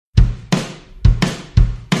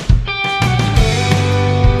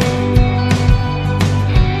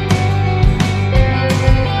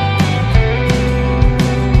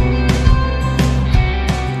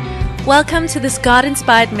Welcome to this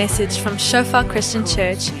God-inspired message from Shofar Christian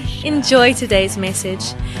Church. Enjoy today's message.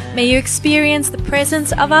 May you experience the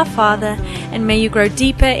presence of our Father, and may you grow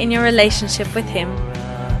deeper in your relationship with Him.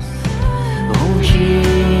 Oh, Jesus,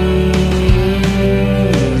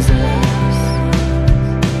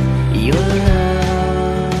 your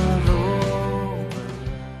love over.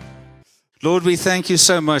 Lord, we thank you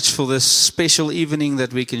so much for this special evening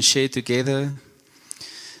that we can share together.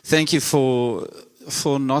 Thank you for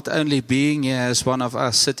not only being here as one of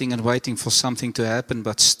us, sitting and waiting for something to happen,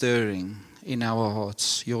 but stirring in our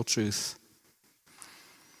hearts your truth.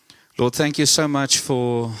 Lord, thank you so much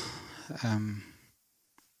for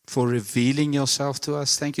revealing yourself to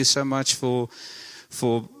us. Thank you so much for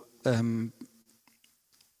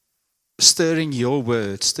stirring your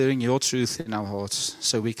word, stirring your truth in our hearts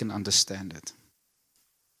so we can understand it.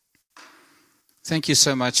 Thank you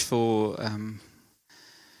so much for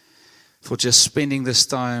just spending this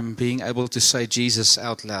time being able to say Jesus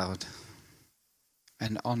out loud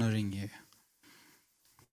and honoring you.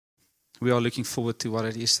 We are looking forward to what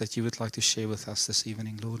it is that you would like to share with us this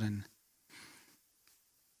evening, Lord. And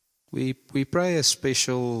we pray a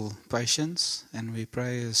special patience, and we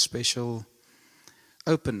pray a special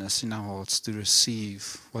openness in our hearts to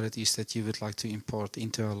receive what it is that you would like to impart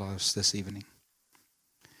into our lives this evening.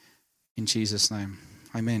 In Jesus' name,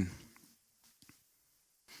 amen.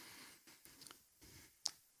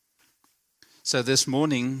 So this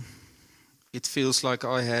morning, it feels like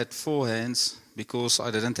I had 4 hands because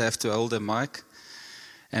I didn't have to hold a mic.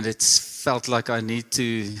 And it felt like I need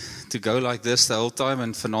to go like this the whole time.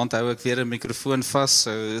 And vanaand hou ek weer 'n microfoon vast.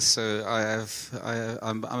 So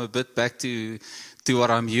I'm a bit back to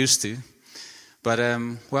what I'm used to. But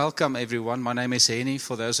welcome everyone. My name is Henny,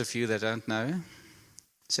 for those of you that don't know.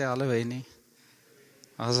 Say hallo Henny.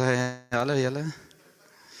 Hallo julle.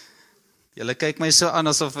 Julle kyk my so aan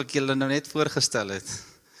asof ek julle nou net voorgestel het.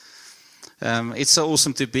 It's so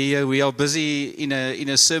awesome to be here. We are busy in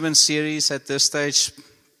a sermon series at this stage,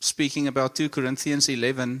 speaking about 2 Corinthians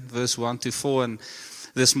 11, verse 1 to 4. And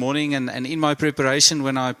this morning, and in my preparation,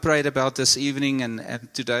 when I prayed about this evening and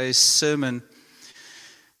today's sermon,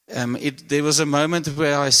 there was a moment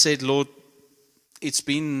where I said, Lord, it's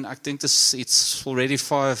been, I think it's already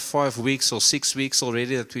 5 weeks or 6 weeks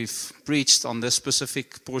already that we've preached on this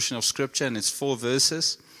specific portion of Scripture, and it's 4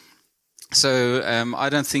 verses. So I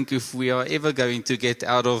don't think if we are ever going to get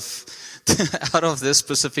out of this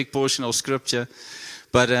specific portion of Scripture.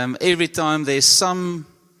 But every time there's some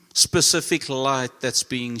specific light that's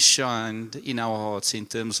being shined in our hearts in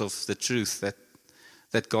terms of the truth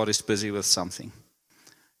that God is busy with something.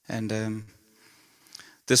 And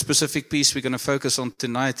the specific piece we're going to focus on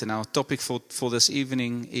tonight, and our topic for this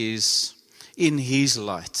evening is in His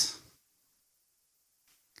light.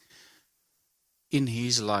 In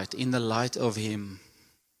His light, in the light of Him.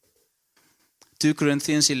 2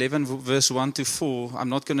 Corinthians 11 verse 1 to 4. I'm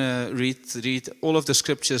not going to read all of the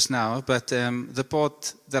scriptures now, but the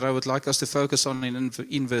part that I would like us to focus on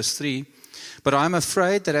in verse 3. But I'm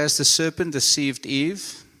afraid that as the serpent deceived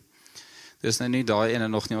Eve, there's nou nie daai ene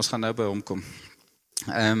nog nie, ons gaan nou by hom kom.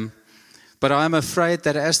 But I'm afraid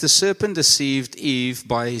that as the serpent deceived Eve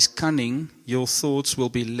by his cunning, your thoughts will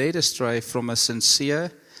be led astray from a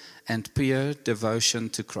sincere and pure devotion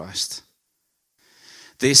to Christ.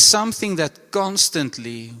 There's something that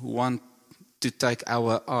constantly wants to take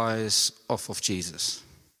our eyes off of Jesus.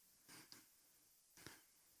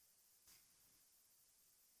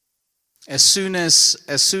 As soon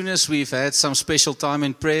as we've had some special time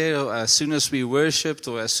in prayer, or as soon as we worshipped,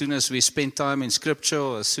 or as soon as we spent time in Scripture,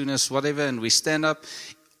 or as soon as whatever, and we stand up,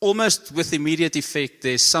 almost with immediate effect,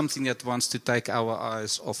 there's something that wants to take our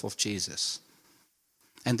eyes off of Jesus.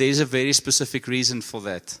 And there's a very specific reason for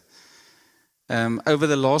that. Over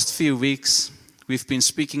the last few weeks, we've been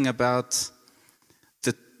speaking about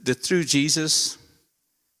the true Jesus,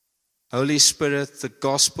 Holy Spirit, the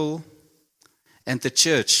gospel, and the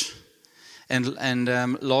church. And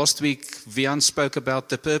last week, Vian spoke about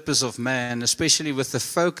the purpose of man, especially with the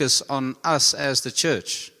focus on us as the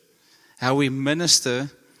church. How we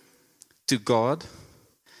minister to God,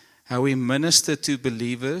 how we minister to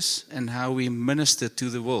believers, and how we minister to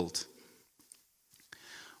the world.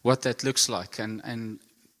 What that looks like, and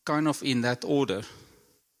kind of in that order.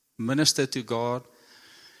 Minister to God,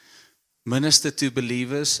 minister to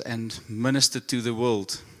believers, and minister to the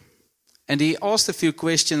world. And he asked a few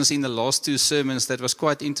questions in the last 2 sermons that was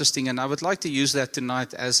quite interesting, and I would like to use that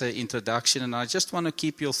tonight as an introduction, and I just want to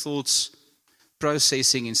keep your thoughts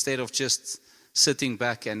processing instead of just sitting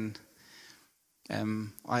back. And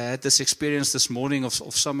I had this experience this morning of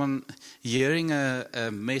someone hearing a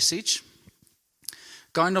message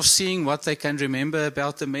kind of seeing what they can remember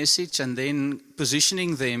about the message and then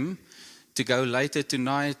positioning them to go later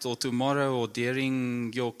tonight or tomorrow or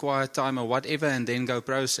during your quiet time or whatever, and then go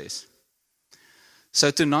process.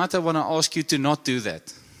 So tonight I want to ask you to not do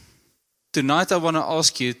that. Tonight I want to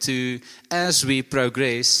ask you to, as we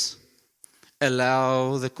progress,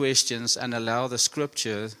 allow the questions and allow the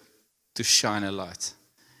scripture to shine a light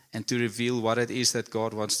and to reveal what it is that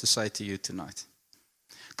God wants to say to you tonight.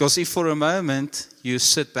 Because if for a moment you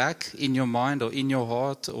sit back in your mind or in your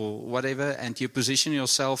heart or whatever and you position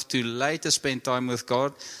yourself to later spend time with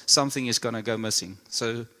God, something is going to go missing.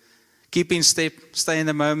 So keep in step, stay in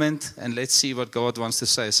the moment, and let's see what God wants to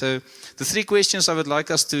say. So the 3 questions I would like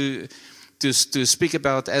us to speak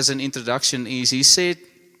about as an introduction is, he said,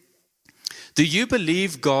 do you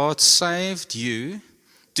believe God saved you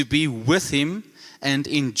to be with Him and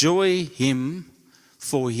enjoy Him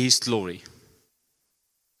for His glory?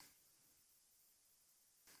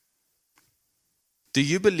 Do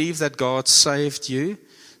you believe that God saved you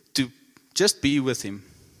to just be with Him?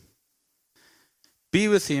 Be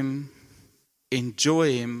with Him,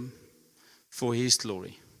 enjoy Him for His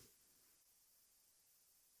glory.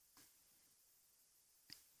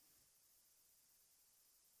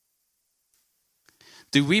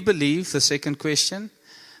 Do we believe, the second question,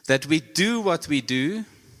 that we do what we do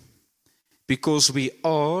because we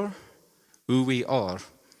are who we are?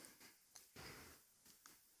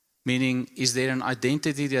 Meaning, is there an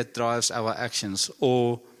identity that drives our actions?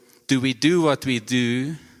 Or do we do what we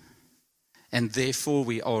do and therefore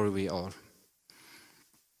we are who we are?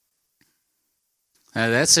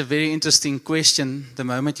 That's a very interesting question. The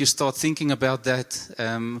moment you start thinking about that,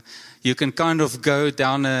 you can kind of go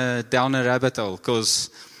down a rabbit hole. Because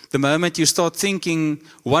the moment you start thinking,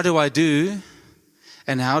 what do I do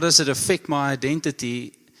and how does it affect my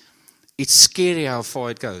identity, it's scary how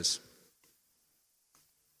far it goes.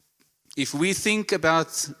 If we think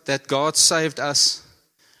about that God saved us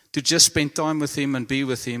to just spend time with Him and be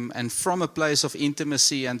with Him, and from a place of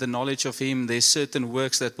intimacy and the knowledge of Him, there's certain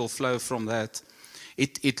works that will flow from that.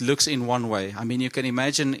 It looks in one way. I mean, you can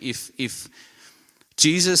imagine if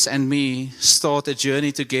Jesus and me start a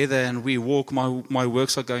journey together and we walk, my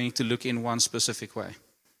works are going to look in one specific way.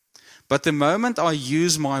 But the moment I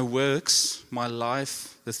use my works, my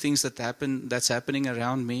life, the things that's happening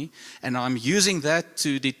around me, and I'm using that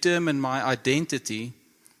to determine my identity,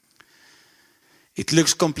 it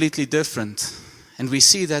looks completely different. And we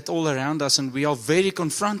see that all around us, and we are very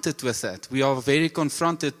confronted with that. We are very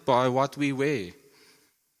confronted by what we wear.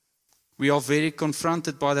 We are very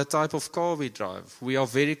confronted by the type of car we drive. We are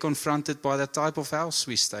very confronted by the type of house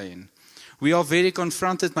we stay in. We are very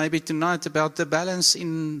confronted maybe tonight about the balance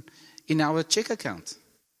in our check account.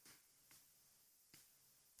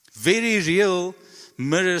 Very real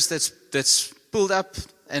mirrors that's pulled up,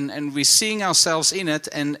 and we're seeing ourselves in it,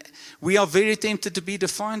 and we are very tempted to be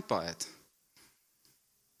defined by it.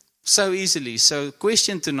 So easily. So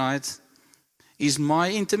question tonight, is my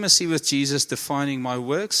intimacy with Jesus defining my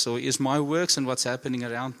works, or is my works and what's happening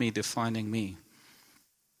around me defining me?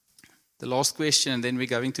 The last question, and then we're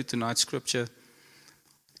going to tonight's scripture,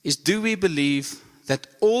 is, do we believe that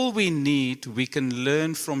all we need we can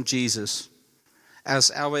learn from Jesus as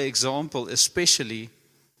our example, especially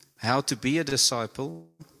how to be a disciple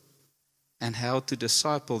and how to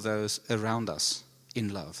disciple those around us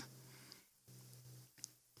in love?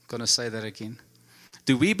 I'm going to say that again.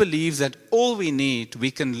 Do we believe that all we need we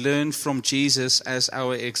can learn from Jesus as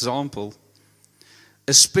our example,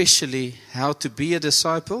 especially how to be a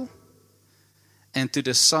disciple and to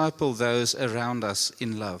disciple those around us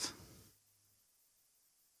in love?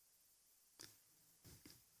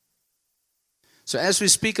 So as we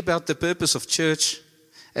speak about the purpose of church,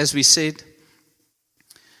 as we said,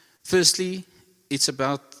 firstly, it's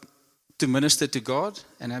about to minister to God.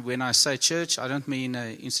 And when I say church, I don't mean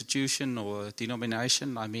an institution or a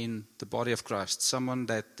denomination. I mean the body of Christ. Someone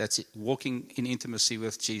that's walking in intimacy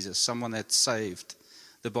with Jesus. Someone that's saved,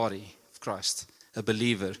 the body of Christ, a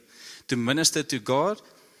believer. To minister to God,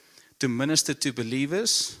 to minister to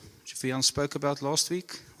believers, which Vian spoke about last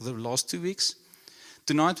week, or the last 2 weeks.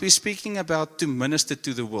 Tonight we're speaking about to minister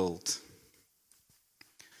to the world.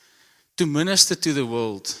 To minister to the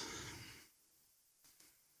world.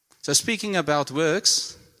 So speaking about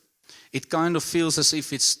works, it kind of feels as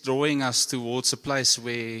if it's drawing us towards a place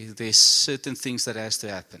where there's certain things that has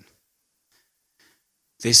to happen.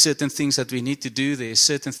 There's certain things that we need to do. There's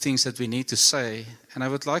certain things that we need to say. And I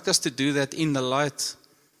would like us to do that in the light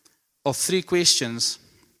of 3 questions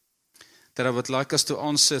that I would like us to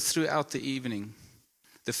answer throughout the evening.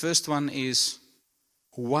 The first one is,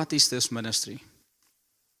 what is this ministry?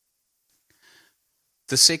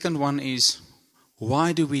 The second one is,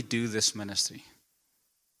 why do we do this ministry?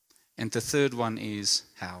 And the third one is,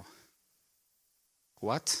 how?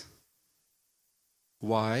 What?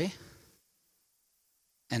 Why?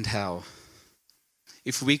 And how?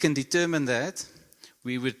 If we can determine that,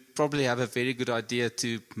 we would probably have a very good idea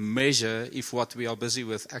to measure if what we are busy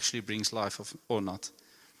with actually brings life or not.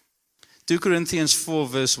 2 Corinthians 4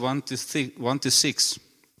 verse 1 to 6.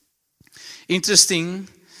 Interesting,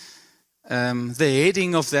 the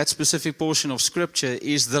heading of that specific portion of scripture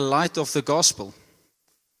is the light of the gospel.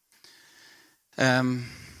 And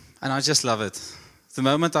I just love it. The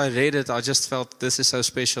moment I read it, I just felt this is so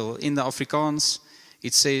special. In the Afrikaans,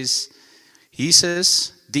 it says,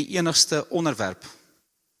 Jesus, die enigste onderwerp.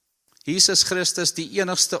 Jesus Christus, die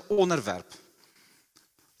enigste onderwerp.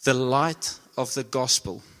 The light of the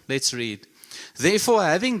gospel. Let's read. Therefore,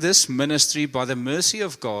 having this ministry by the mercy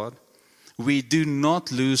of God, we do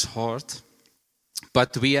not lose heart,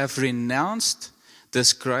 but we have renounced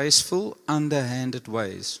disgraceful, underhanded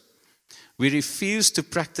ways. We refuse to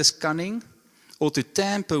practice cunning or to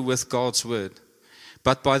tamper with God's word.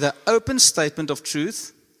 But by the open statement of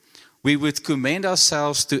truth, we would commend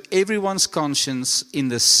ourselves to everyone's conscience in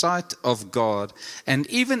the sight of God. And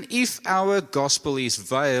even if our gospel is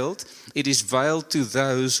veiled, it is veiled to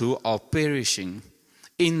those who are perishing.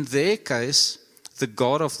 In their case, the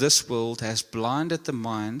God of this world has blinded the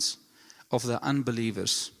minds of the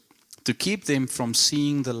unbelievers to keep them from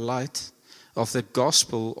seeing the light of the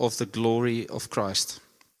gospel of the glory of Christ,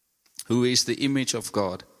 who is the image of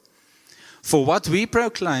God. For what we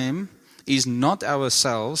proclaim is not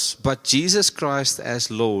ourselves, but Jesus Christ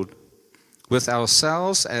as Lord, with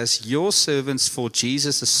ourselves as your servants for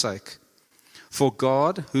Jesus' sake. For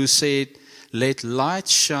God, who said, let light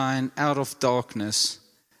shine out of darkness,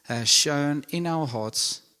 has shone in our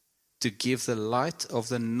hearts to give the light of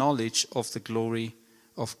the knowledge of the glory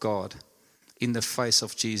of God in the face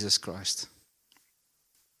of Jesus Christ.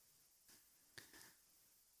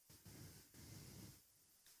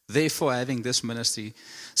 Therefore, having this ministry.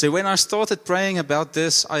 So when I started praying about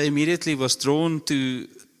this, I immediately was drawn to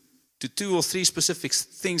 2 or 3 specific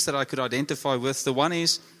things that I could identify with. The one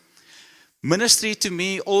is, ministry to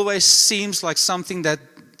me always seems like something that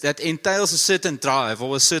entails a certain drive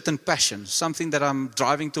or a certain passion, something that I'm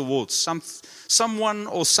driving towards, someone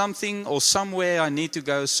or something or somewhere I need to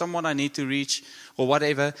go, someone I need to reach or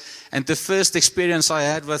whatever. And the first experience I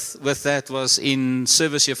had with that was in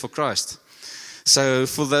Service Here for Christ. So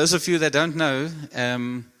for those of you that don't know,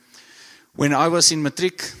 when I was in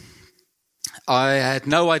Matric, I had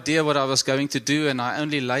no idea what I was going to do, and I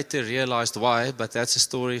only later realized why, but that's a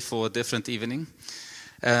story for a different evening.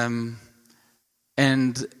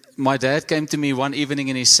 And my dad came to me one evening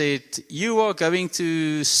and he said, you are going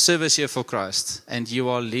to Service Here for Christ, and you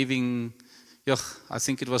are leaving, I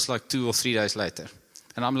think it was like 2 or 3 days later.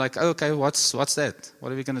 And I'm like, okay, what's that?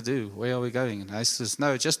 What are we going to do? Where are we going? And I says,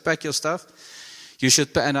 no, just pack your stuff. You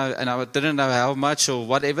should, and I didn't know how much or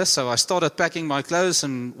whatever, so I started packing my clothes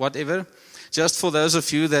and whatever. Just for those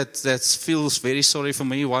of you that feels very sorry for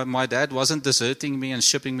me, why my dad wasn't deserting me and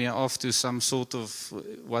shipping me off to some sort of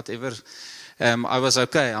whatever. I was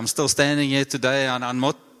okay. I'm still standing here today, and I'm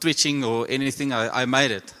not twitching or anything. I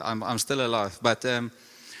made it. I'm still alive. But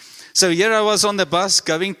so here I was on the bus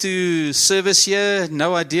going to Service Here,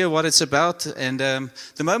 no idea what it's about. And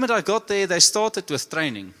the moment I got there, they started with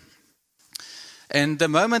training. And the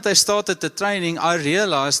moment I started the training, I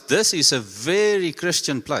realized this is a very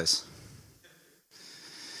Christian place.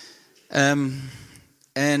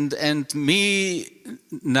 And me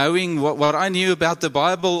knowing what I knew about the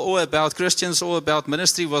Bible or about Christians or about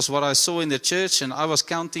ministry was what I saw in the church, and I was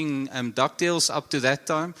counting ducktails up to that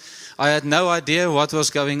time. I had no idea what was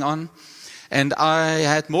going on. And I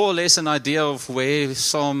had more or less an idea of where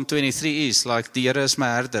Psalm 23 is, like die Here is my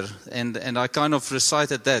herder. And I kind of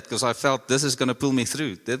recited that because I felt this is going to pull me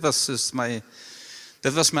through. That was my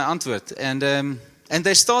antwoord. And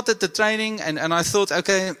they started the training, and I thought,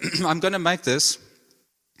 okay, I'm going to make this.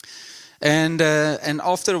 And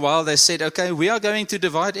after a while they said, okay, we are going to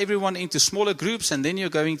divide everyone into smaller groups, and then you're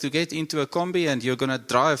going to get into a combi and you're going to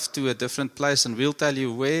drive to a different place, and we'll tell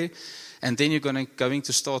you where. And then you're going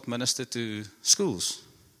to start minister to schools.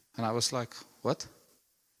 And I was like, what?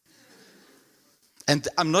 And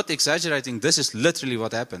I'm not exaggerating. This is literally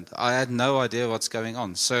what happened. I had no idea what's going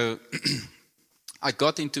on. So I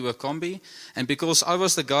got into a combi. And because I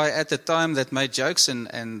was the guy at the time that made jokes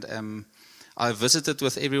and I visited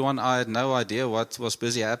with everyone, I had no idea what was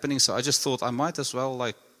busy happening. So I just thought I might as well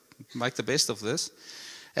make the best of this.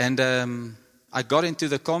 And I got into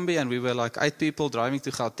the combi and we were like 8 people driving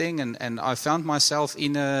to Gauteng, and I found myself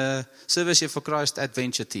in a Service Here for Christ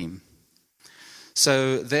adventure team.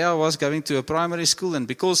 So there I was going to a primary school, and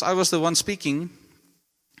because I was the one speaking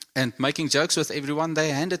and making jokes with everyone, they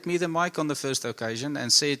handed me the mic on the first occasion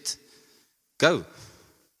and said, "Go,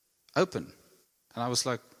 open." And I was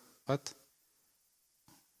like, "What?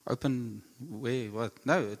 Open where? What?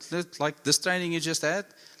 No, it's not like this training you just had,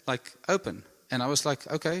 like open." And I was like,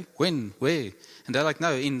 "Okay, when, where?" And they're like,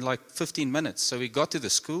 "No, in like 15 minutes. So we got to the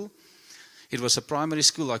school. It was a primary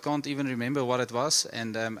school. I can't even remember what it was.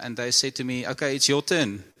 And they said to me, "Okay, it's your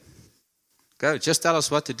turn. Go, just tell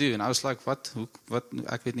us what to do." And I was like, what,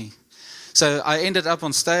 ek weet nie. So I ended up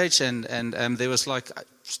on stage, and there was like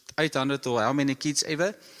 800 or how many kids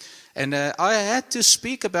ever. And I had to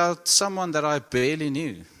speak about someone that I barely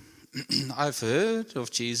knew. I've heard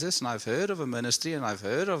of Jesus, and I've heard of a ministry, and I've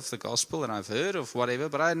heard of the gospel, and I've heard of whatever,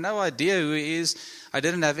 but I had no idea who he is. I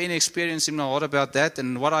didn't have any experience in my heart about that.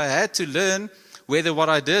 And what I had to learn, whether what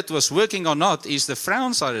I did was working or not, is the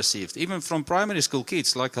frowns I received, even from primary school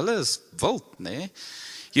kids. Like, hulle is wild, nee?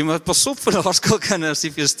 You must pas op vir laerskoolkinders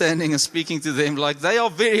if you're standing and speaking to them. Like, they are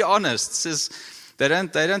very honest. Says, they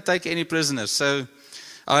don't take any prisoners. So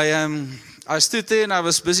I stood there and I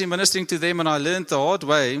was busy ministering to them, and I learned the hard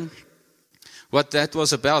way what that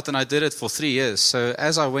was about, and I did it for 3 years. So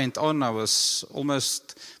as I went on, I was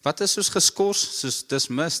almost, wat is soos geskort, soos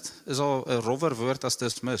dismissed, is al 'n rowwer woord as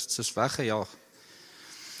dismissed, soos weggejaag.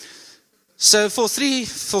 So for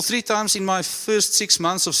three times in my first 6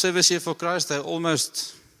 months of service here for Christ, they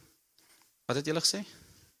almost, wat het julle gesê?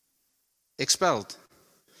 Expelled.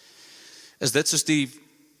 Is dit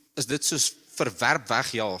soos verwerp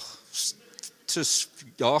wegjaag? Soos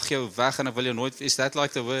jaag jou weg en ek wil jou nooit, is that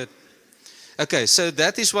like the word? Okay, so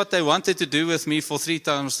that is what they wanted to do with me for 3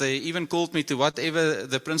 times. They even called me to whatever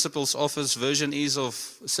the principal's office version is of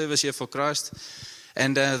Service Here for Christ.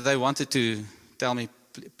 And they wanted to tell me,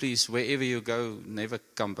 please, wherever you go, never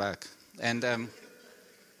come back. And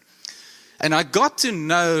I got to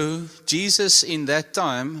know Jesus in that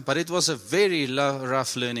time, but it was a very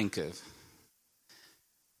rough learning curve.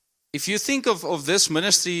 If you think of this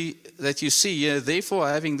ministry that you see here, therefore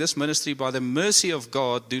having this ministry by the mercy of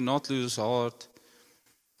God, do not lose heart.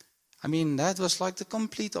 I mean, that was like the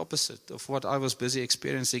complete opposite of what I was busy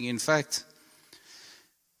experiencing. In fact,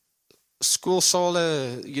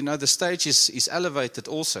 skoolsale, the stage is elevated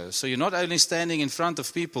also. So you're not only standing in front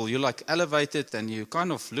of people, you're like elevated, and you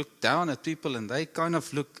kind of look down at people and they kind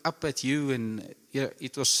of look up at you, and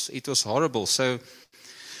it was horrible. So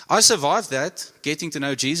I survived that, getting to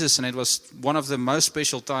know Jesus, and it was one of the most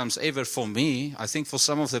special times ever for me. I think for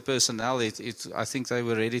some of the personnel, I think they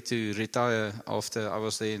were ready to retire after I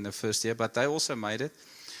was there in the first year, but they also made it.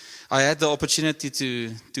 I had the opportunity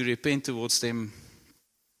to repent towards them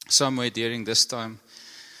somewhere during this time.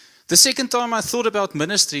 The second time I thought about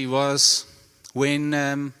ministry was when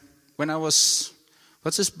I was,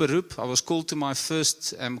 what's this beroep? I was called to my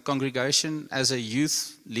first congregation as a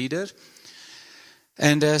youth leader.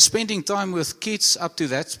 And spending time with kids up to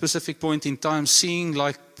that specific point in time, seeing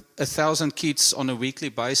like 1,000 kids on a weekly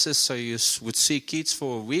basis. So you would see kids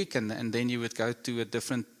for a week, and then you would go to a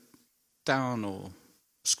different town or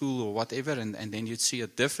school or whatever, and then you'd see a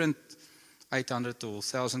different 800 or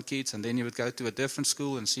 1,000 kids, and then you would go to a different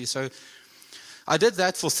school and see. So I did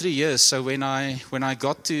that for 3 years. So when I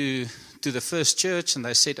got to the first church, and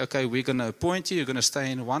they said, "Okay, we're going to appoint you. You're going to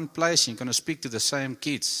stay in one place. You're going to speak to the same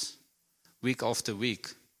kids week after week."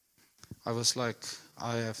 I was like,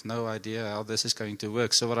 I have no idea how this is going to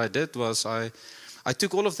work. So what I did was I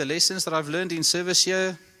took all of the lessons that I've learned in service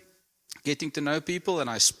here, getting to know people, and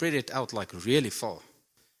I spread it out like really far.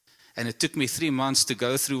 And it took me 3 months to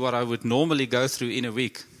go through what I would normally go through in a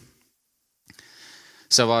week.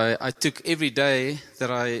 So I took every day that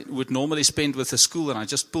I would normally spend with the school, and I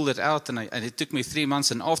just pulled it out, and it took me 3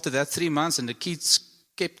 months. And after that 3 months, and the kids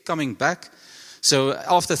kept coming back. So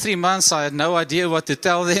after 3 months, I had no idea what to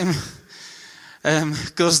tell them,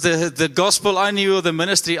 because the gospel I knew, or the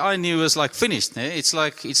ministry I knew, was like finished. It's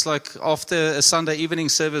like after a Sunday evening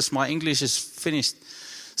service, my English is finished.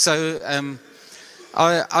 So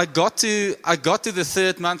I got to the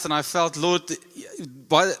 3rd month, and I felt, Lord,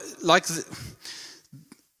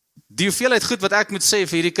 do you feel het goed wat ek moet sê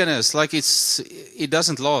vir hierdie kinders? Like it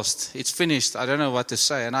doesn't last. It's finished. I don't know what to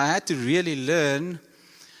say. And I had to really learn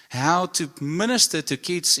how to minister to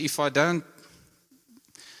kids if I don't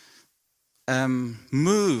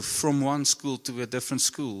move from one school to a different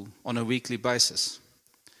school on a weekly basis.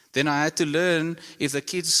 Then I had to learn, if the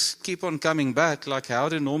kids keep on coming back, like how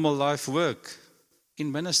the normal life work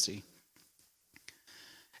in ministry.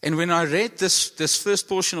 And when I read this first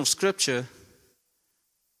portion of Scripture,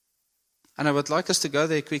 and I would like us to go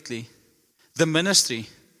there quickly, the ministry,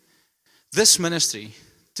 this ministry,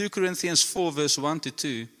 2 Corinthians 4 verse 1 to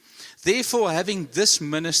 2, therefore having this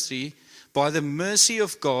ministry by the mercy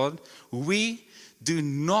of God, we do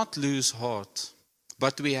not lose heart,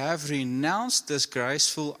 but we have renounced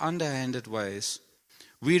disgraceful, underhanded ways.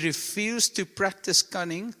 We refuse to practice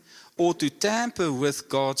cunning or to tamper with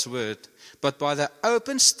God's word, but by the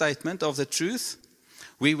open statement of the truth,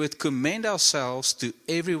 we would commend ourselves to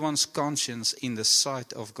everyone's conscience in the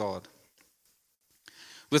sight of God.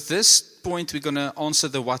 With this point, we're going to answer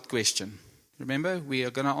the what question. Remember, we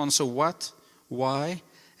are going to answer what, why,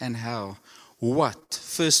 and how. What?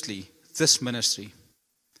 Firstly, this ministry.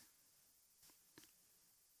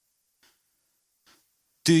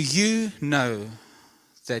 Do you know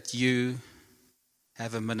that you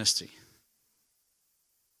have a ministry?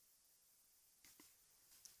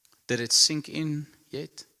 Did it sink in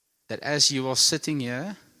yet? That as you are sitting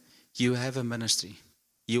here, you have a ministry.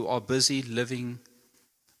 You are busy living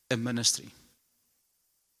a ministry.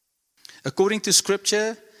 According to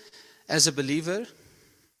Scripture, as a believer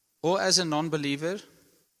or as a non-believer,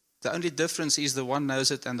 the only difference is the one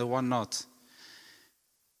knows it and the one not.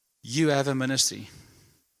 You have a ministry.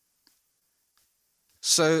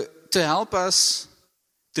 So to help us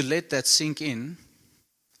to let that sink in,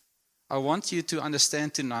 I want you to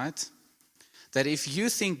understand tonight that if you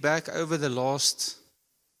think back over the last,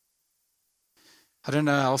 I don't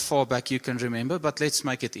know how far back you can remember, but let's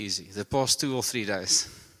make it easy. The past 2 or 3 days.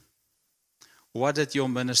 What did your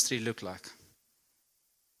ministry look like?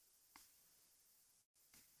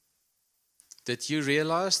 Did you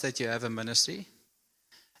realize that you have a ministry?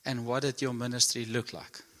 And what did your ministry look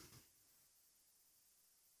like?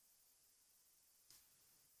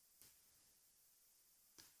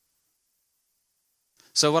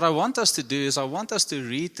 So what I want us to do is I want us to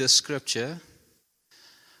read this scripture,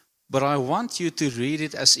 but I want you to read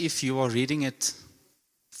it as if you are reading it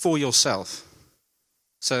for yourself.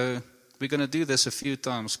 So we're going to do this a few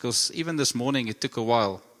times because even this morning it took a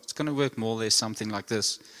while. It's going to work more or less something like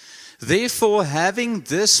this. Therefore, having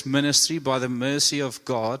this ministry by the mercy of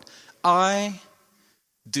God, I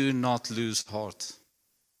do not lose heart.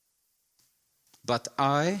 But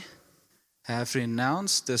I have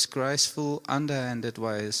renounced disgraceful, underhanded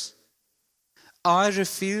ways. I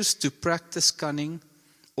refuse to practice cunning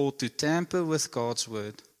or to tamper with God's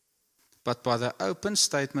word. But by the open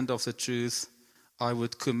statement of the truth, I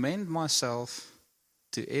would commend myself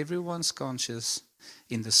to everyone's conscience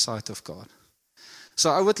in the sight of God. So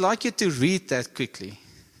I would like you to read that quickly.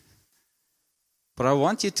 But I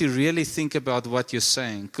want you to really think about what you're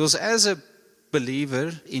saying. Because as a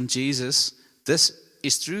believer in Jesus, this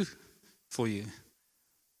is true for you.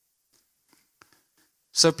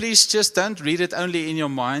 So please just don't read it only in your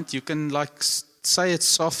mind. You can say it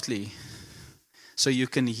softly so you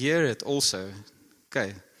can hear it also.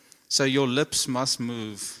 Okay. So your lips must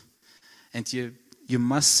move and you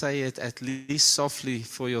must say it at least softly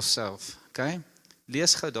for yourself. Okay?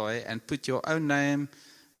 Lees gou daai and put your own name,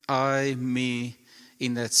 I, me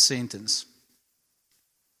in that sentence.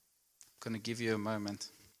 I'm going to give you a moment.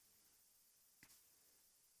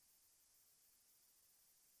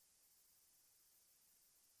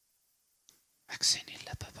 Ek sien nie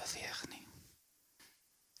lippe beweeg nie.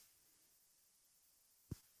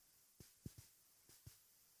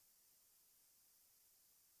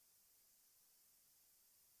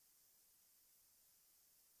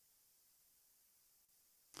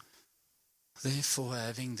 Therefore,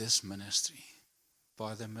 having this ministry,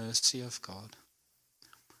 by the mercy of God,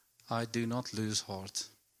 I do not lose heart,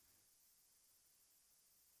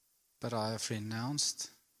 but I have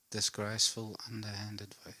renounced disgraceful,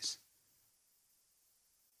 underhanded ways.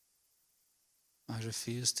 I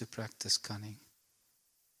refuse to practice cunning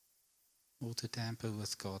or to tamper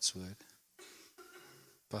with God's word,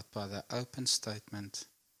 but by the open statement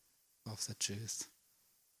of the truth,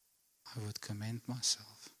 I would commend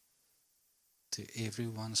myself to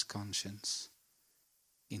everyone's conscience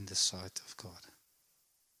in the sight of God.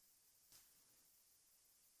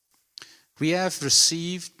 We have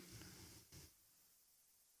received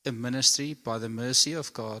a ministry by the mercy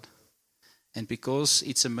of God, and because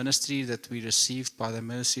it's a ministry that we received by the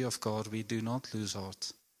mercy of God, we do not lose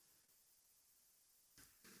heart.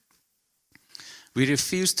 We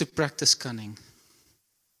refuse to practice cunning.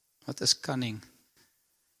 What is cunning?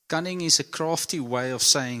 Cunning is a crafty way of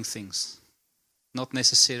saying things. Not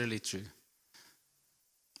necessarily true.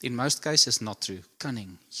 In most cases, not true.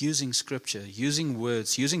 Cunning, using scripture, using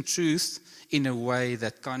words, using truth in a way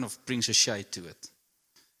that kind of brings a shade to it.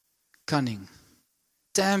 Cunning.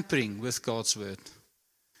 tampering with God's word.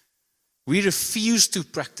 We refuse to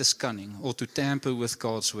practice cunning or to tamper with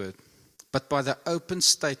God's word. But by the open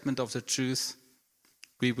statement of the truth,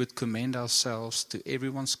 we would commend ourselves to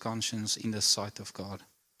everyone's conscience in the sight of God.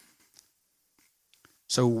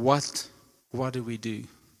 So what do?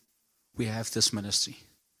 We have this ministry.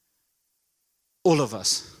 All of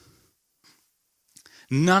us.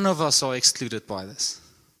 None of us are excluded by this.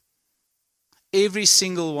 Every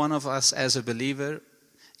single one of us as a believer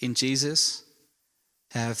in Jesus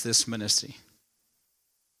have this ministry.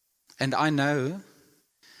 And I know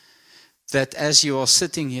that as you are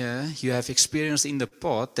sitting here, you have experienced in the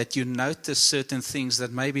past that you notice certain things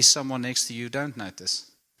that maybe someone next to you don't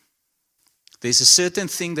notice. There's a certain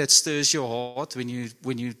thing that stirs your heart when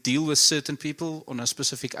you deal with certain people on a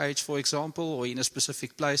specific age, for example, or in a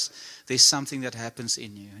specific place. There's something that happens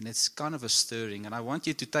in you, and it's kind of a stirring. And I want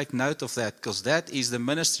you to take note of that, because that is the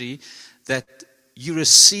ministry that you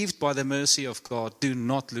received by the mercy of God. Do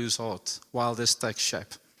not lose heart while this takes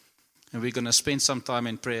shape. And we're going to spend some time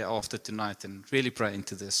in prayer after tonight and really pray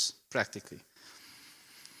into this practically.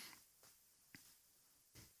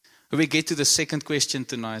 When we get to the second question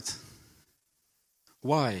tonight,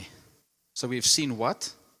 why? So we've seen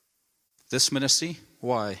what? This ministry.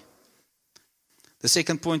 Why? The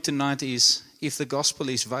second point tonight is if the gospel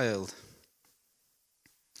is veiled.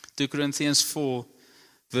 2 Corinthians 4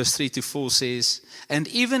 verse 3-4 says, and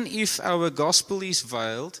even if our gospel is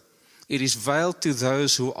veiled, it is veiled to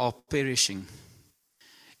those who are perishing.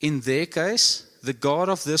 In their case, the God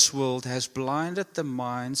of this world has blinded the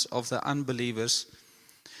minds of the unbelievers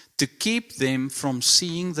to keep them from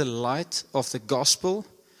seeing the light of the gospel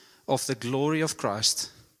of the glory of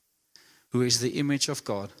Christ, who is the image of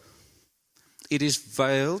God. It is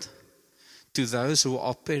veiled to those who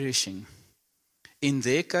are perishing. In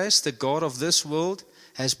their case, the God of this world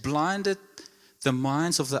has blinded the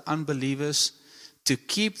minds of the unbelievers to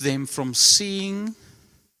keep them from seeing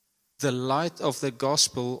the light of the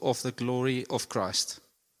gospel of the glory of Christ.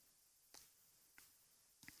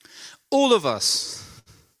 All of us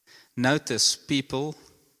notice people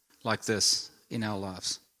like this in our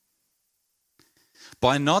lives.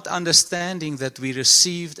 By not understanding that we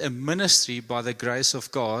received a ministry by the grace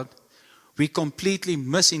of God, we completely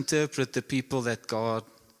misinterpret the people that God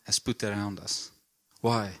has put around us.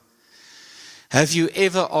 Why? Have you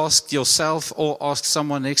ever asked yourself or asked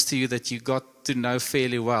someone next to you that you got to know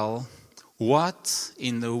fairly well, what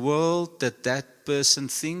in the world did that person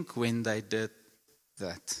think when they did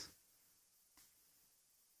that?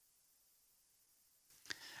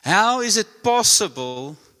 How is it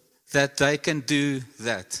possible that they can do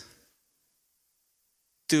that?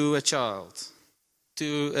 To a child,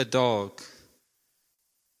 to a dog,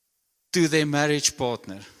 to their marriage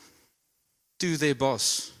partner, to their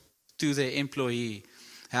boss, to their employee.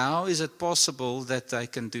 How is it possible that they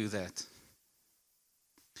can do that?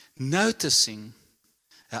 Noticing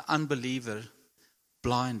an unbeliever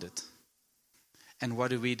blinded. And what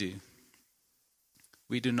do?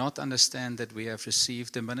 We do not understand that we have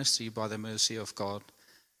received the ministry by the mercy of God.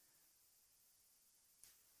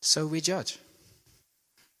 So we judge.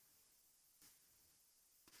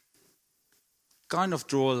 Kind of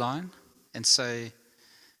draw a line and say,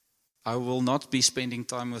 I will not be spending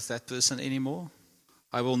time with that person anymore.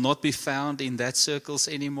 I will not be found in that circles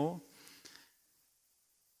anymore.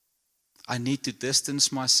 I need to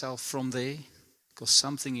distance myself from there because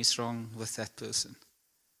something is wrong with that person.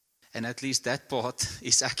 And at least that part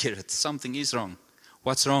is accurate. Something is wrong.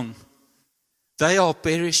 What's wrong? They are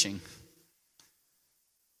perishing.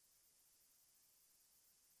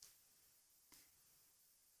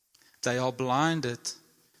 They are blinded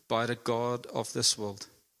by the God of this world.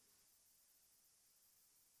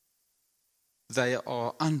 They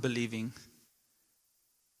are unbelieving.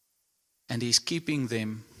 And He's keeping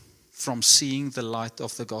them from seeing the light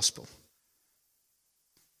of the gospel.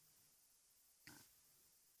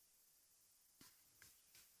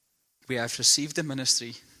 We have received the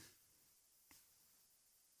ministry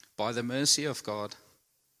by the mercy of God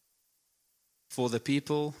for the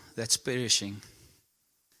people that's perishing,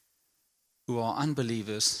 who are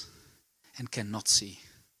unbelievers and cannot see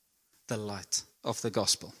the light of the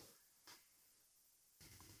gospel.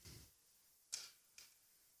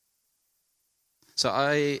 So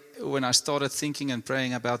when I started thinking and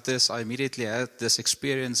praying about this, I immediately had this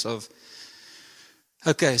experience of,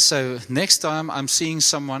 okay, so next time I'm seeing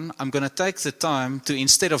someone, I'm going to take the time to,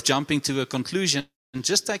 instead of jumping to a conclusion,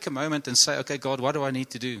 just take a moment and say, okay, God, what do I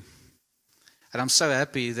need to do? And I'm so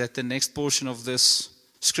happy that the next portion of this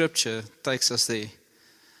scripture takes us there.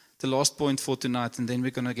 The last point for tonight, and then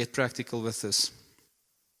we're going to get practical with this.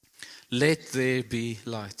 let there be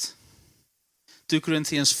light. 2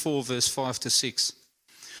 Corinthians 4 verse 5 to 6.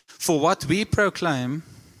 For what we proclaim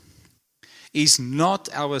is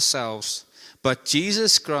not ourselves, but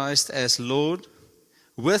Jesus Christ as Lord,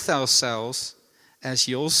 with ourselves as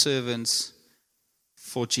your servants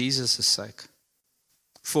for Jesus' sake.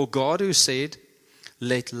 For God, who said,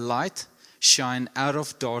 let light shine out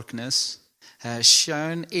of darkness, has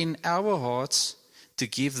shone in our hearts to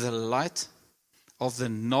give the light of the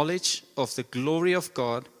knowledge of the glory of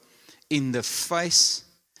God in the face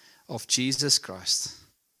of Jesus Christ.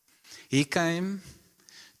 He came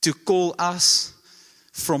to call us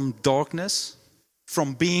from darkness,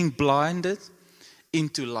 from being blinded,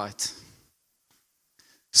 into light.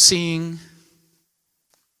 Seeing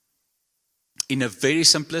in a very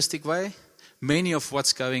simplistic way many of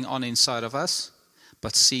what's going on inside of us,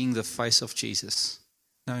 but seeing the face of Jesus,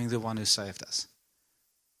 knowing the one who saved us.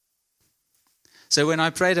 So when I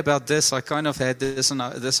prayed about this, I kind of had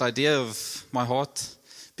this idea of my heart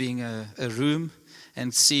being a room,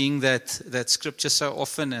 and seeing that scripture so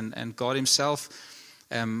often, and God himself,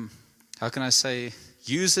 how can I say,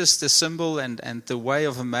 uses the symbol and the way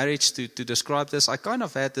of a marriage to describe this. I kind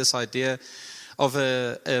of had this idea of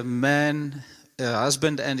a man, a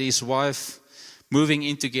husband and his wife moving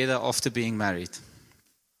in together after being married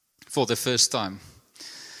for the first time.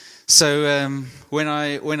 So when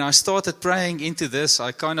I started praying into this,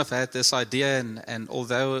 I kind of had this idea, and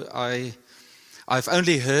although I've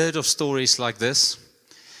only heard of stories like this,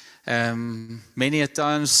 many a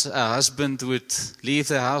times a husband would leave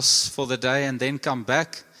the house for the day and then come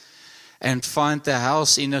back and find the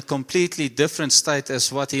house in a completely different state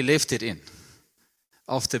as what he left it in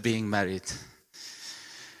after being married.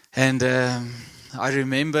 And I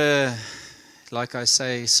remember, like I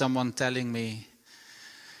say, someone telling me,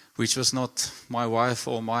 which was not my wife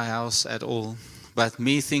or my house at all, but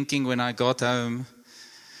me thinking when I got home,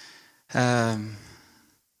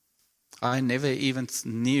 I never even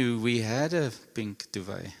knew we had a pink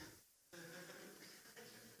duvet.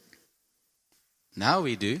 Now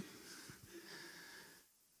we do.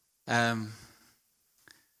 I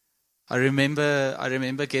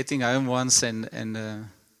remember getting home once, and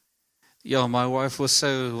my wife was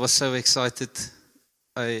so excited.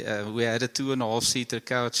 We had a 2.5-seater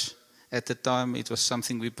couch at the time. It was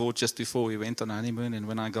something we bought just before we went on honeymoon, and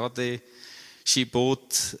when I got there, she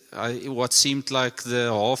bought what seemed like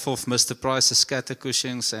the half of Mr. Price's scatter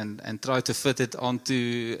cushions and tried to fit it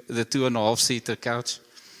onto the 2.5-seater couch.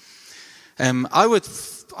 I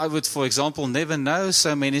would, for example, never know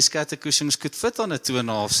so many scatter cushions could fit on a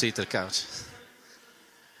 2.5-seater couch.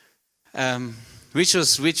 Which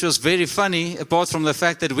was very funny, apart from the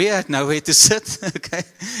fact that we had nowhere to sit. Okay,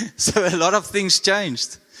 so a lot of things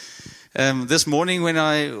changed. This morning, when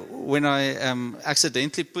I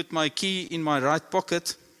accidentally put my key in my right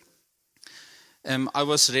pocket, I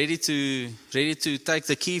was ready to take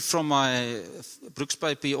the key from my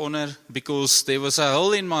broekspypie onder, because there was a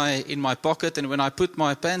hole in my pocket, and when I put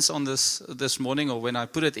my pants on this morning, or when I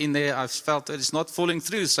put it in there, I felt that it's not falling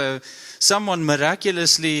through. So someone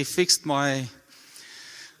miraculously fixed my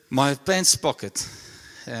pants pocket.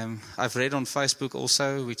 I've read on Facebook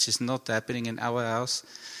also, which is not happening in our house,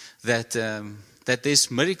 that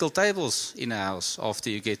there's miracle tables in a house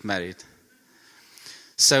after you get married.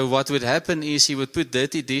 So what would happen is you would put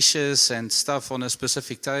dirty dishes and stuff on a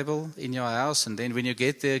specific table in your house, and then when you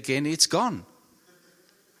get there again, it's gone.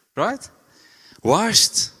 Right?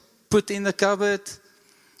 Washed, put in the cupboard,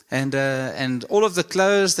 and all of the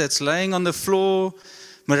clothes that's laying on the floor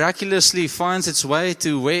miraculously finds its way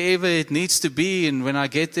to wherever it needs to be, and when I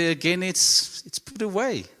get there again, it's put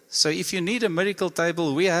away. So if you need a miracle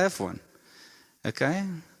table, we have one. Okay?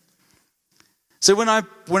 So when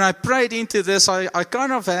I prayed into this, I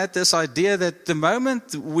kind of had this idea that the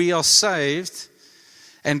moment we are saved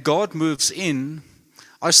and God moves in,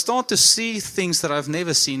 I start to see things that I've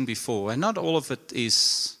never seen before, and not all of it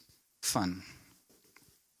is fun.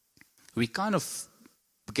 We kind of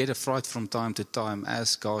get a fright from time to time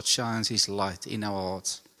as God shines His light in our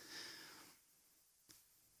hearts.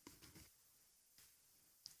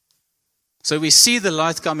 So we see the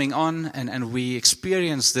light coming on, and we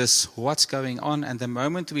experience this, what's going on, and the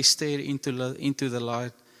moment we stare into the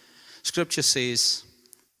light, Scripture says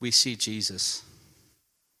we see Jesus.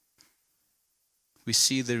 We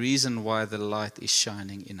see the reason why the light is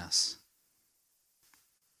shining in us.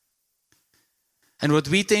 And what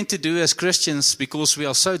we tend to do as Christians, because we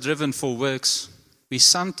are so driven for works, we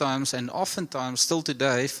sometimes and oftentimes still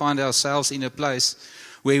today find ourselves in a place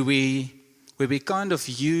where we kind of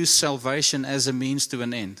use salvation as a means to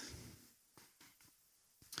an end.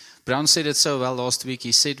 Brown said it so well last week.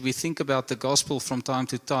 He said, we think about the gospel from time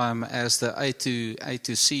to time as the A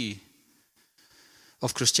to C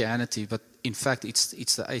of Christianity, but in fact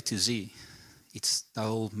it's the A to Z. It's the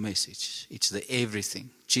whole message. It's the everything.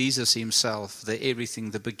 Jesus himself, the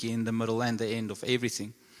everything, the begin, the middle, and the end of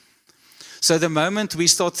everything. So the moment we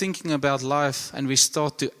start thinking about life and we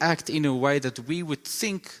start to act in a way that we would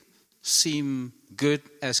think seem good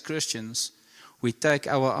as Christians, we take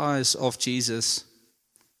our eyes off Jesus.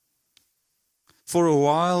 For a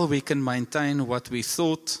while we can maintain what we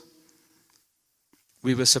thought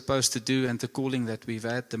we were supposed to do and the calling that we've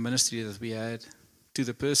had, the ministry that we had, to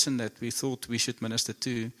the person that we thought we should minister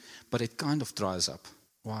to, but it kind of dries up.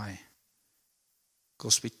 Why?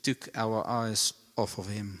 Because we took our eyes off of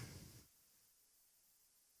him.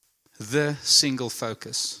 The single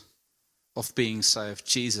focus of being saved,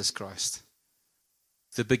 Jesus Christ,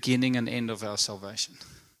 the beginning and end of our salvation.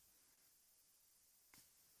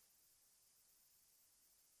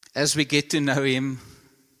 As we get to know him,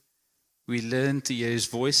 we learn to hear his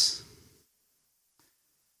voice.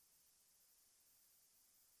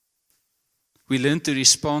 We learn to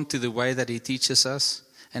respond to the way that he teaches us.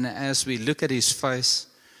 And as we look at his face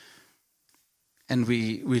and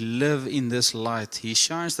we live in this light, he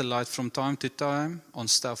shines the light from time to time on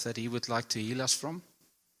stuff that he would like to heal us from.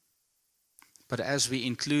 But as we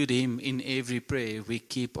include him in every prayer, we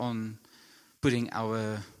keep on putting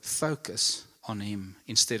our focus on him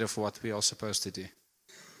instead of what we are supposed to do.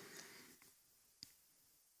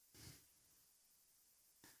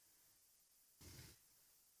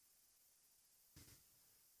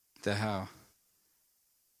 The how.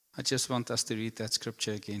 I just want us to read that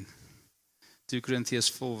scripture again. 2 Corinthians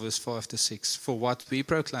 4 verse 5 to 6. For what we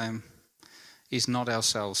proclaim is not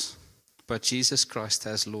ourselves, but Jesus Christ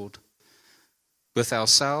as Lord, with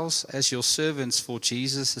ourselves as your servants for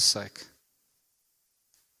Jesus' sake.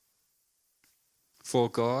 For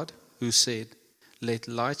God, who said, let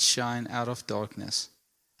light shine out of darkness,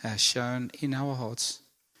 has shone in our hearts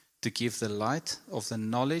to give the light of the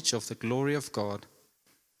knowledge of the glory of God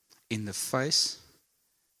in the face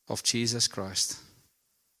of Jesus Christ.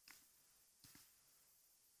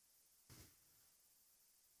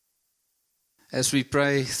 As we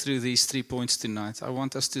pray through these 3 points tonight, I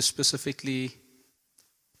want us to specifically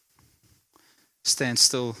stand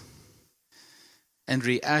still and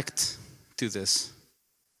react to this.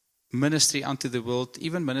 Ministry unto the world,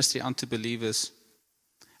 even ministry unto believers.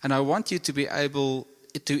 And I want you to be able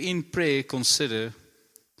to, in prayer, consider,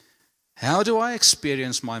 how do I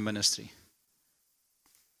experience my ministry?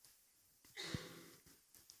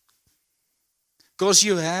 Because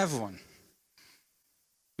you have one.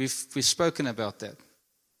 We've spoken about that.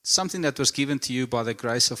 Something that was given to you by the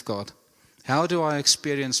grace of God. How do I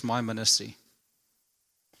experience my ministry?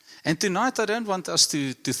 And tonight I don't want us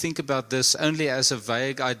to think about this only as a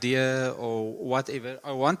vague idea or whatever.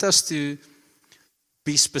 I want us to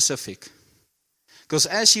be specific. Because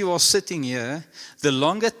as you are sitting here, the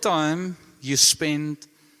longer time you spend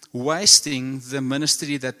wasting the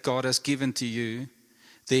ministry that God has given to you,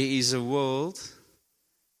 there is a world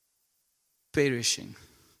perishing.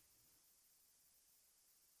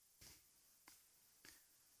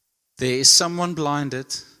 There is someone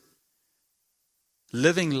blinded,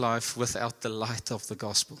 living life without the light of the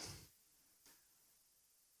gospel,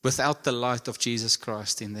 without the light of Jesus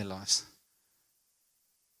Christ in their lives.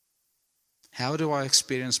 How do I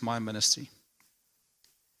experience my ministry?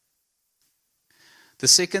 The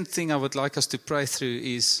second thing I would like us to pray through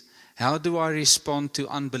is, how do I respond to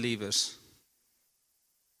unbelievers?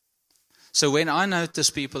 So when I notice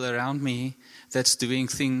people around me that's doing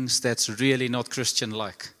things that's really not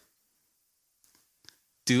Christian-like,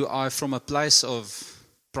 do I, from a place of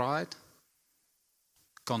pride,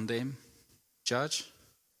 condemn, judge?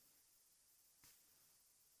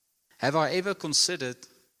 Have I ever considered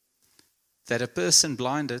that a person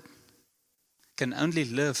blinded can only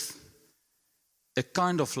live a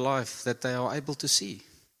kind of life that they are able to see,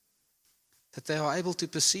 that they are able to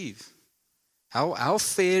perceive? How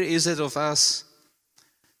fair is it of us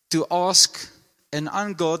to ask an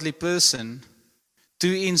ungodly person to,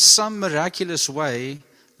 in some miraculous way,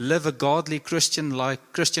 live a godly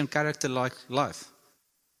Christian character-like life?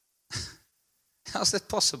 How's that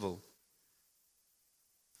possible?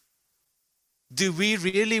 Do we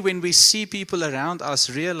really, when we see people around us,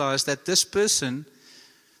 realize that this person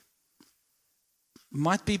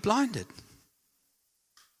might be blinded?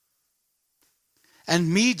 And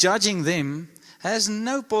me judging them has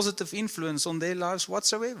no positive influence on their lives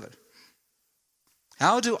whatsoever.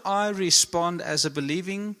 How do I respond as a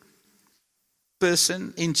believing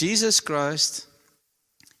person in Jesus Christ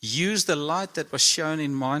use the light that was shown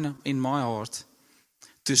in my heart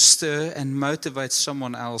to stir and motivate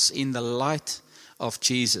someone else in the light of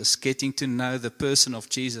Jesus, getting to know the person of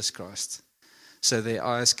Jesus Christ, so their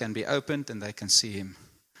eyes can be opened and they can see Him.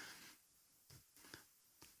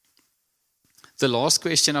 The last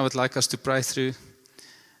question I would like us to pray through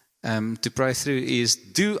is,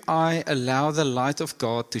 do I allow the light of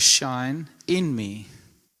God to shine in me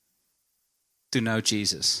to know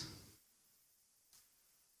Jesus?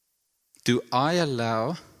 Do I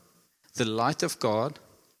allow the light of God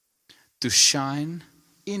to shine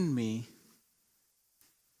in me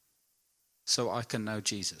so I can know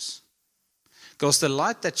Jesus? Because the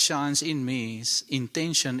light that shines in me's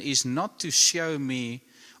intention is not to show me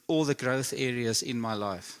all the growth areas in my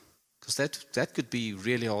life. Because that could be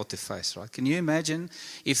really hard to face, right? Can you imagine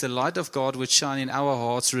if the light of God would shine in our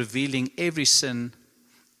hearts, revealing every sin,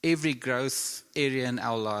 every growth area in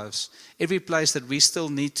our lives, every place that we still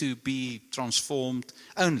need to be transformed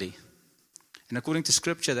only? And according to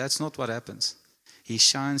Scripture, that's not what happens. He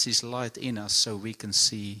shines His light in us so we can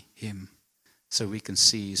see Him, so we can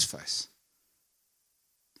see His face.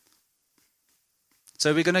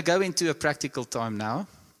 So we're going to go into a practical time now.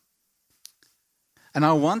 And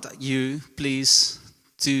I want you, please,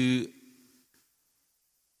 to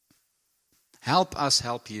help us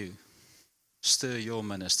help you stir your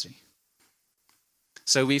ministry.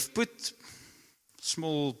 So we've put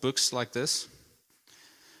small books like this.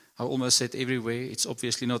 I almost said everywhere. It's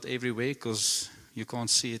obviously not everywhere because you can't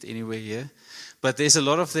see it anywhere here. But there's a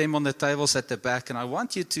lot of them on the tables at the back. And I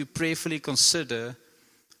want you to prayerfully consider,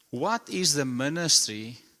 what is the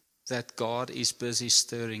ministry that God is busy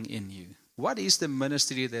stirring in you? What is the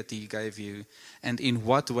ministry that He gave you, and in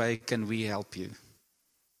what way can we help you?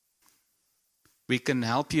 We can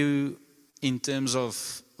help you in terms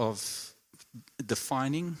of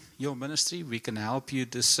defining your ministry. We can help you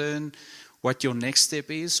discern what your next step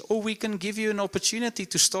is, or we can give you an opportunity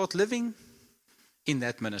to start living in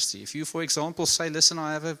that ministry. If you, for example, say, listen,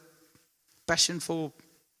 I have a passion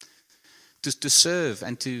to serve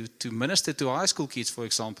and to minister to high school kids, for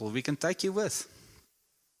example, we can take you with.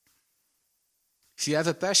 If you have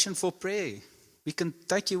a passion for prayer, we can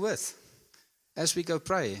take you with as we go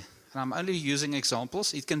pray. And I'm only using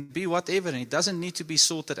examples. It can be whatever, and it doesn't need to be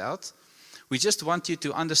sorted out. We just want you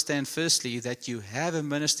to understand, firstly, that you have a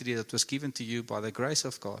ministry that was given to you by the grace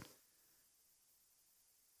of God.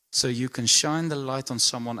 So you can shine the light on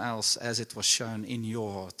someone else as it was shown in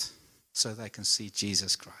your heart, so they can see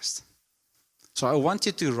Jesus Christ. So I want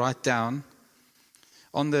you to write down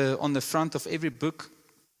on the front of every book,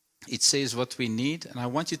 it says what we need, and I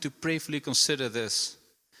want you to prayerfully consider this.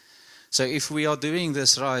 So if we are doing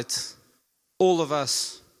this right, all of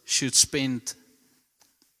us should spend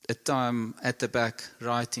a time at the back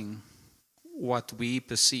writing what we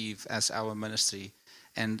perceive as our ministry.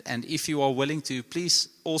 And if you are willing to, please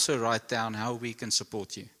also write down how we can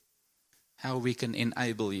support you, how we can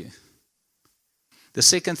enable you. The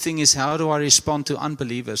second thing is, how do I respond to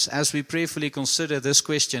unbelievers? As we prayerfully consider this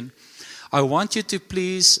question, I want you to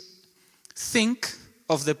please think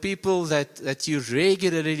of the people that you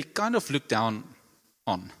regularly kind of look down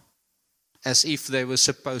on, as if they were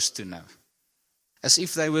supposed to know, as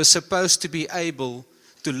if they were supposed to be able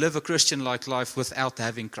to live a Christian-like life without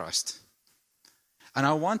having Christ. And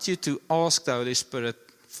I want you to ask the Holy Spirit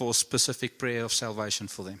for specific prayer of salvation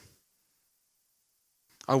for them.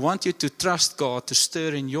 I want you to trust God to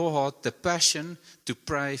stir in your heart the passion to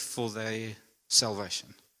pray for their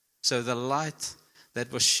salvation. So the light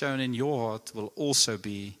that was shown in your heart will also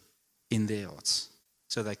be in their hearts,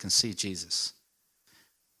 so they can see Jesus.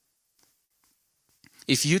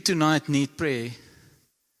 If you tonight need prayer,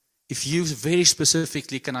 if you very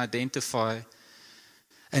specifically can identify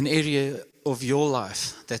an area of your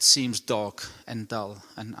life that seems dark and dull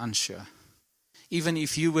and unsure, even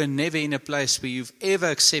if you were never in a place where you've ever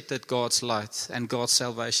accepted God's light and God's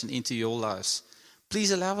salvation into your lives,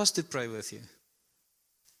 please allow us to pray with you.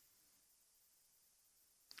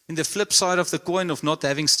 In the flip side of the coin of not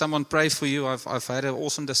having someone pray for you, I've had an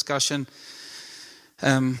awesome discussion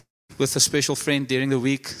with a special friend during the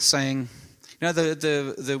week, saying, you know,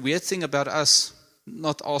 the weird thing about us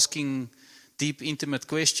not asking deep, intimate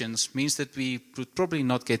questions means that we would probably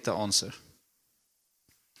not get the answer.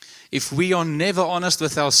 If we are never honest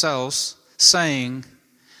with ourselves, saying,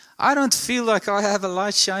 I don't feel like I have a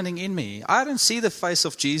light shining in me. I don't see the face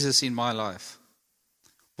of Jesus in my life.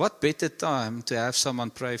 What better time to have someone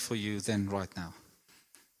pray for you than right now?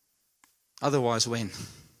 Otherwise, when?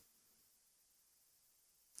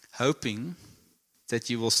 Hoping that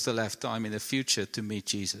you will still have time in the future to meet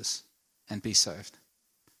Jesus and be saved.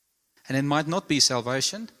 And it might not be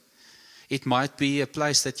salvation. It might be a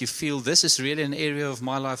place that you feel this is really an area of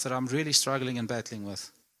my life that I'm really struggling and battling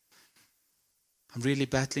with. I'm really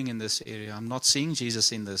battling in this area. I'm not seeing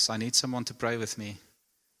Jesus in this. I need someone to pray with me.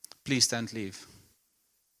 Please don't leave.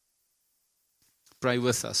 Pray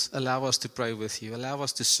with us. Allow us to pray with you. Allow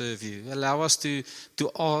us to serve you. Allow us to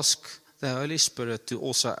ask the Holy Spirit to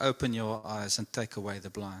also open your eyes and take away the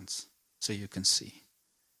blinds so you can see.